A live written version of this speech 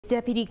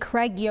Deputy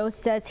Craig Yost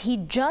says he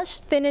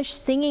just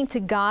finished singing to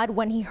God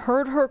when he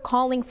heard her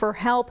calling for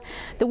help.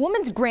 The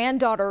woman's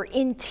granddaughter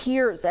in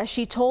tears as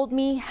she told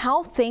me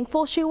how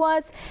thankful she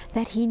was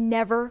that he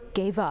never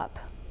gave up.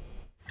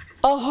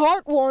 A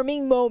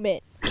heartwarming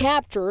moment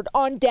captured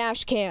on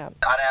dash cam.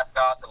 I'd ask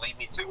God to lead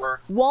me to her.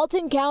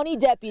 Walton County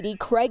Deputy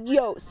Craig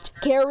Yost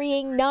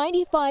carrying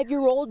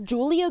 95-year-old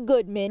Julia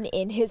Goodman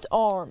in his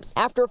arms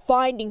after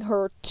finding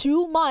her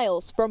 2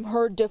 miles from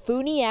her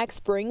Defuniak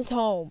Springs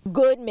home.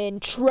 Goodman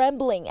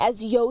trembling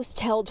as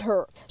Yost held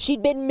her.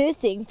 She'd been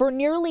missing for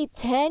nearly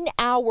 10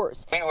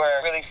 hours. We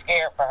were really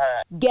scared for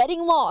her.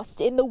 Getting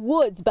lost in the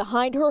woods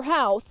behind her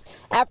house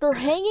after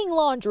hanging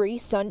laundry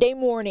Sunday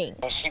morning.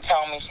 She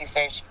told me, she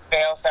said she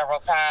fell several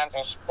times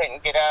and she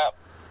couldn't get up,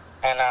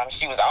 and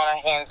she was on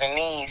her hands and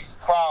knees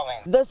crawling.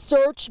 The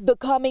search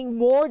becoming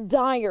more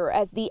dire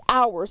as the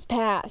hours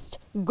passed.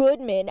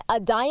 Goodman, a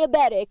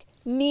diabetic,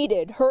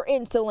 needed her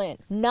insulin.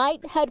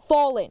 Night had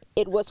fallen.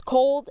 It was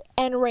cold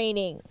and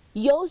raining.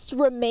 Yost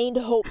remained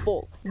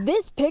hopeful.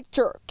 This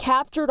picture,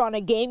 captured on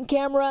a game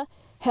camera,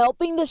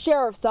 helping the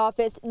sheriff's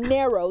office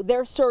narrow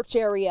their search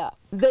area.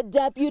 The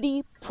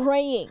deputy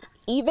praying,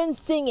 even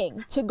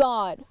singing to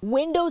God.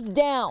 Windows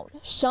down,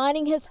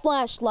 shining his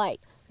flashlight,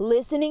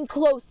 listening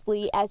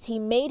closely as he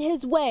made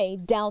his way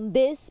down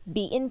this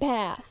beaten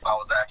path. I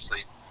was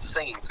actually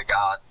singing to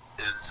God.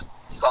 It was just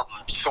something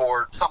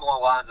short, something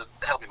along the lines of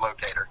help me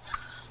locate her.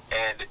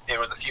 And it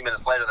was a few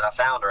minutes later that I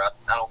found her. I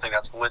don't think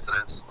that's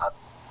coincidence. I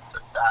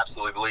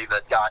absolutely believe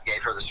that God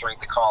gave her the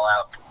strength to call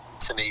out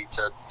to me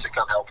to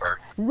come help her.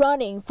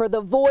 Running for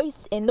the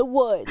voice in the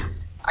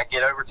woods. I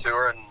get over to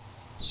her and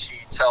she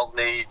tells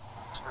me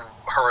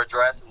her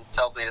address and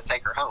tells me to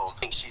take her home.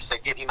 She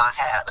said, "Give me my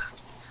hat."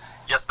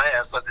 Yes,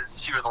 ma'am. So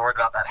she was worried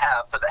about that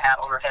hat. Put the hat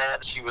on her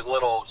head. She was a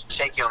little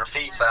shaky on her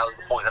feet, so that was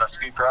the point that I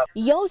scooped her up.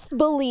 Yost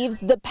believes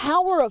the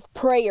power of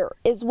prayer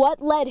is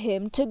what led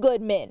him to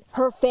Goodman.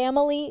 Her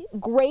family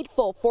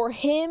grateful for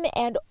him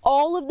and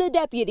all of the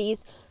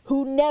deputies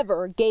who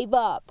never gave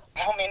up.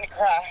 I don't mean to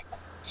cry,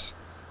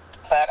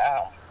 but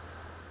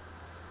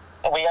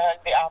we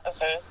hugged the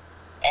officers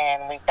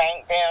and we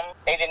thanked them.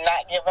 They did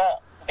not give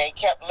up. They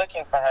kept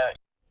looking for her.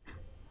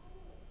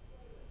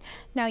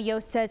 Now,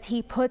 Yost says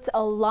he puts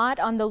a lot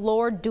on the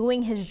Lord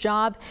doing his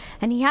job,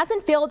 and he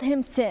hasn't failed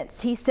him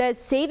since. He says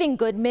saving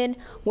Goodman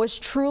was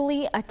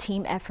truly a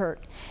team effort.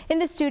 In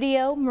the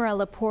studio,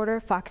 Morella Porter,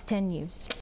 Fox 10 News.